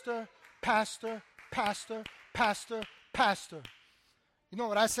 pastor, pastor, pastor, pastor, pastor. You know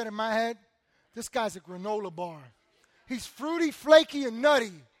what I said in my head? This guy's a granola bar. He's fruity, flaky, and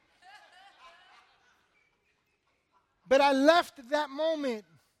nutty. But I left that moment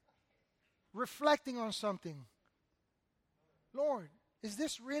reflecting on something. Lord, is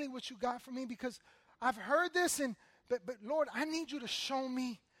this really what you got for me? Because I've heard this, but Lord, I need you to show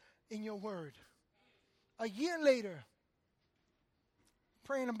me in your word. A year later,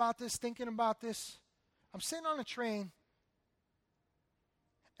 praying about this, thinking about this, I'm sitting on a train,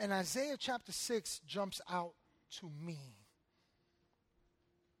 and Isaiah chapter 6 jumps out to me.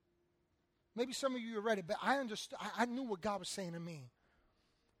 Maybe some of you read it, but I understood. I knew what God was saying to me.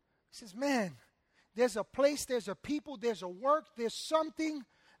 He says, man, there's a place, there's a people, there's a work, there's something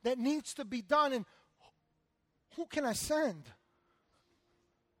that needs to be done, and who can I send?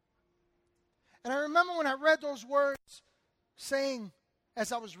 And I remember when I read those words saying,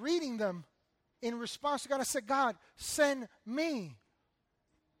 as I was reading them, in response to God, I said, God, send me.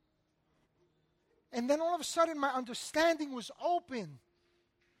 And then all of a sudden, my understanding was open.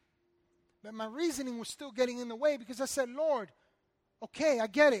 But my reasoning was still getting in the way because I said, Lord, okay, I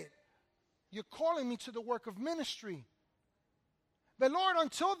get it. You're calling me to the work of ministry. But Lord,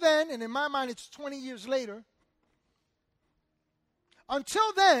 until then, and in my mind it's 20 years later,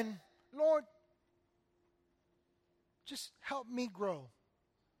 until then, Lord, just help me grow.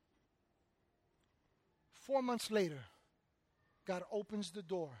 4 months later, God opens the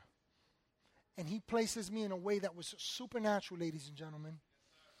door. And he places me in a way that was supernatural, ladies and gentlemen.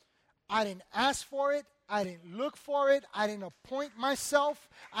 I didn't ask for it. I didn't look for it. I didn't appoint myself.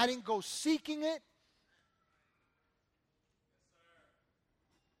 I didn't go seeking it.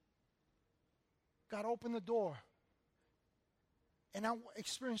 God opened the door. And I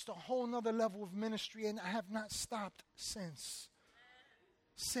experienced a whole nother level of ministry, and I have not stopped since.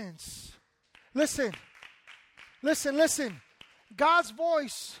 Listen. God's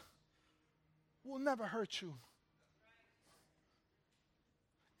voice will never hurt you.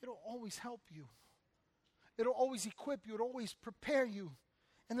 It'll always help you. It'll always equip you. It'll always prepare you.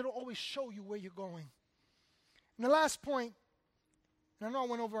 And it'll always show you where you're going. And the last point, and I know I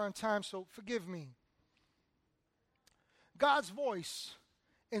went over on time, so forgive me. God's voice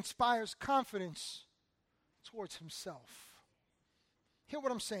inspires confidence towards himself. Hear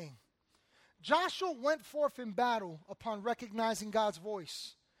what I'm saying. Joshua went forth in battle upon recognizing God's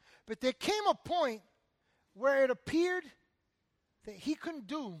voice. But there came a point where it appeared that he couldn't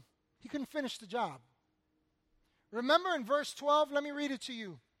finish the job. Remember in verse 12, let me read it to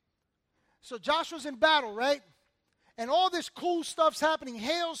you. So Joshua's in battle, right? And all this cool stuff's happening.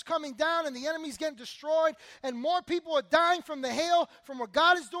 Hail's coming down and the enemy's getting destroyed. And more people are dying from the hail, from what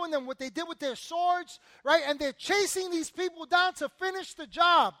God is doing than what they did with their swords, right? And they're chasing these people down to finish the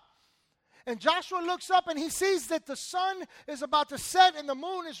job. And Joshua looks up and he sees that the sun is about to set and the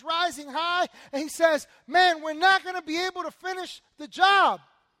moon is rising high. And he says, man, we're not going to be able to finish the job.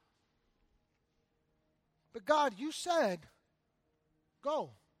 But God, you said,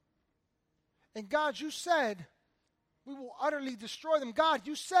 go. And God, you said, we will utterly destroy them. God,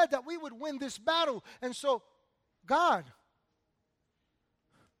 you said that we would win this battle. And so, God,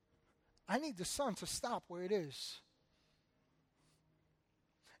 I need the sun to stop where it is.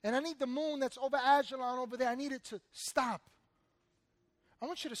 And I need the moon that's over Ajalon over there, I need it to stop. I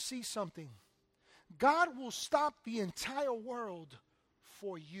want you to see something. God will stop the entire world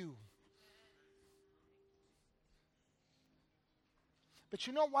for you. But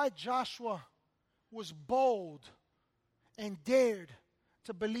you know why Joshua was bold and dared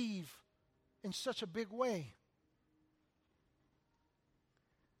to believe in such a big way?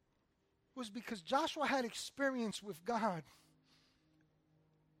 It was because Joshua had experience with God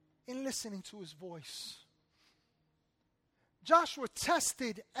in listening to his voice. Joshua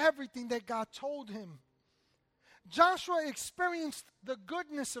tested everything that God told him. Joshua experienced the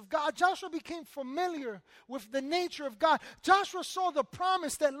goodness of God. Joshua became familiar with the nature of God. Joshua saw the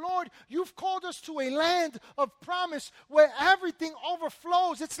promise that, Lord, you've called us to a land of promise where everything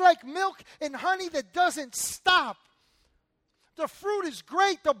overflows. It's like milk and honey that doesn't stop. The fruit is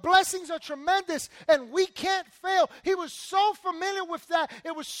great. The blessings are tremendous. And we can't fail. He was so familiar with that.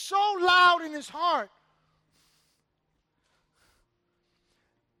 It was so loud in his heart.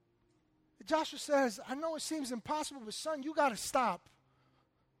 Joshua says, I know it seems impossible, but son, you got to stop.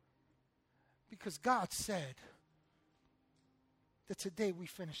 Because God said that today we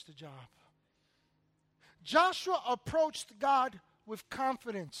finish the job. Joshua approached God with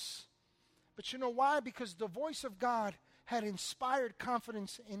confidence. But you know why? Because the voice of God had inspired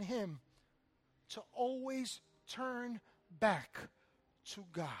confidence in him to always turn back to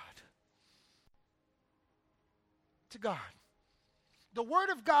God. To God. The Word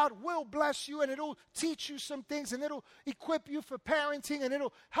of God will bless you, and it'll teach you some things, and it'll equip you for parenting, and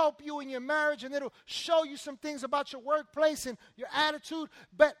it'll help you in your marriage, and it'll show you some things about your workplace and your attitude.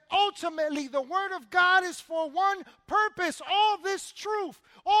 But ultimately, the Word of God is for one purpose. All this truth,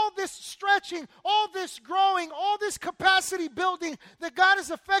 all this stretching, all this growing, all this capacity building that God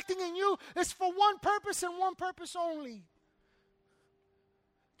is affecting in you is for one purpose and one purpose only: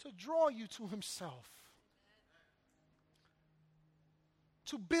 to draw you to Himself.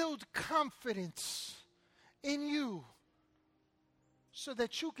 To build confidence in you so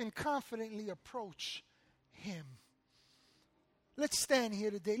that you can confidently approach Him. Let's stand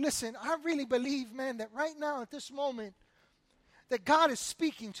here today. Listen, I really believe, man, that right now at this moment, that God is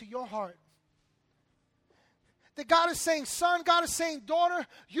speaking to your heart. That God is saying, son, God is saying, daughter,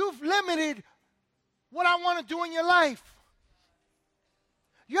 you've limited what I want to do in your life.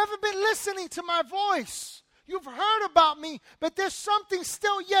 You haven't been listening to my voice. You've heard about me, but there's something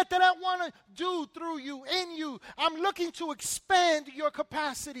still yet that I want to do through you, in you. I'm looking to expand your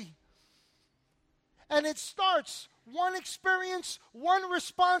capacity. And it starts one experience, one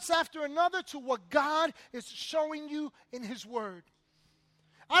response after another to what God is showing you in His Word.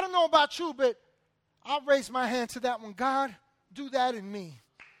 I don't know about you, but I'll raise my hand to that one. God, do that in me.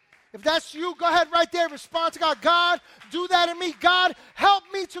 If that's you, go ahead right there, respond to God. God, do that in me. God, help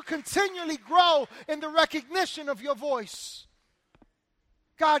me to continually grow in the recognition of your voice.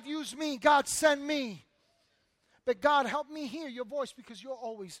 God, use me. God, send me. But God, help me hear your voice because you're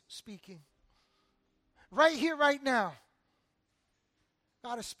always speaking. Right here, right now,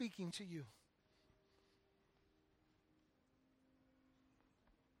 God is speaking to you.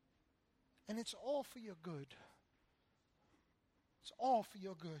 And it's all for your good. It's all for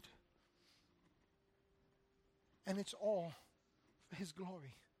your good. And it's all for His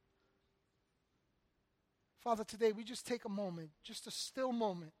glory. Father, today we just take a moment, just a still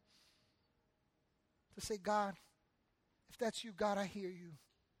moment, to say, God, if that's you, God, I hear you.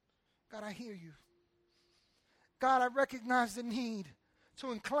 God, I hear you. God, I recognize the need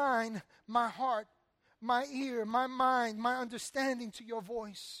to incline my heart, my ear, my mind, my understanding to your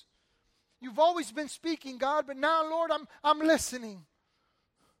voice. You've always been speaking, God, but now, Lord, I'm listening.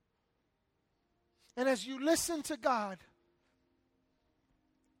 And as you listen to God,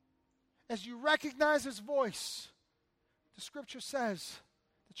 as you recognize His voice, the Scripture says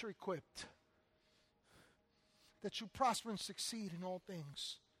that you're equipped, that you prosper and succeed in all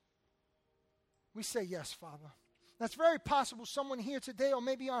things. We say yes, Father. That's very possible. Someone here today or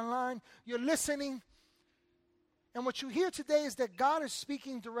maybe online, you're listening, and what you hear today is that God is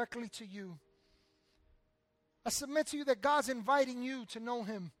speaking directly to you. I submit to you that God's inviting you to know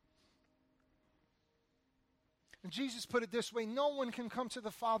Him. And Jesus put it this way: no one can come to the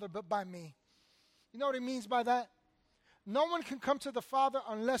Father but by me. You know what He means by that? No one can come to the Father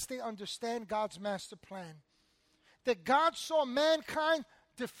unless they understand God's master plan. That God saw mankind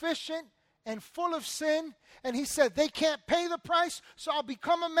deficient and full of sin, and He said, they can't pay the price, so I'll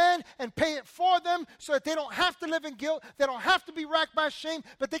become a man and pay it for them so that they don't have to live in guilt, they don't have to be racked by shame,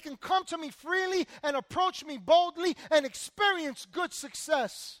 but they can come to me freely and approach me boldly and experience good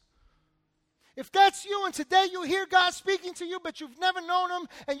success. If that's you and today you hear God speaking to you, but you've never known him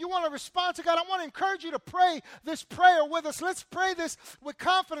and you want to respond to God, I want to encourage you to pray this prayer with us. Let's pray this with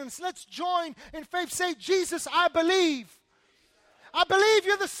confidence. Let's join in faith. Say, Jesus, I believe. I believe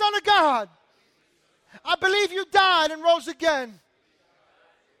you're the Son of God. I believe you died and rose again.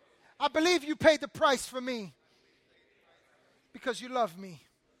 I believe you paid the price for me because you love me.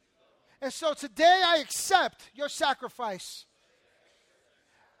 And so today I accept your sacrifice.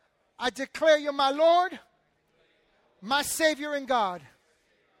 I declare you my Lord, my Savior and God.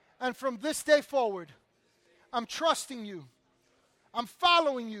 And from this day forward, I'm trusting you. I'm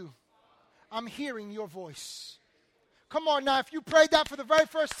following you. I'm hearing your voice. Come on now, if you prayed that for the very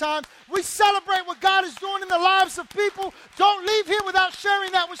first time, we celebrate what God is doing in the lives of people. Don't leave here without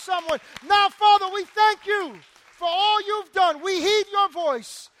sharing that with someone. Now, Father, we thank you for all you've done. We heed your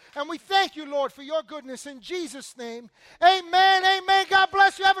voice. And we thank you, Lord, for your goodness. In Jesus' name, amen, amen. God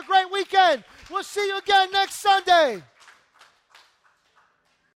bless you. Have a great weekend. We'll see you again next Sunday.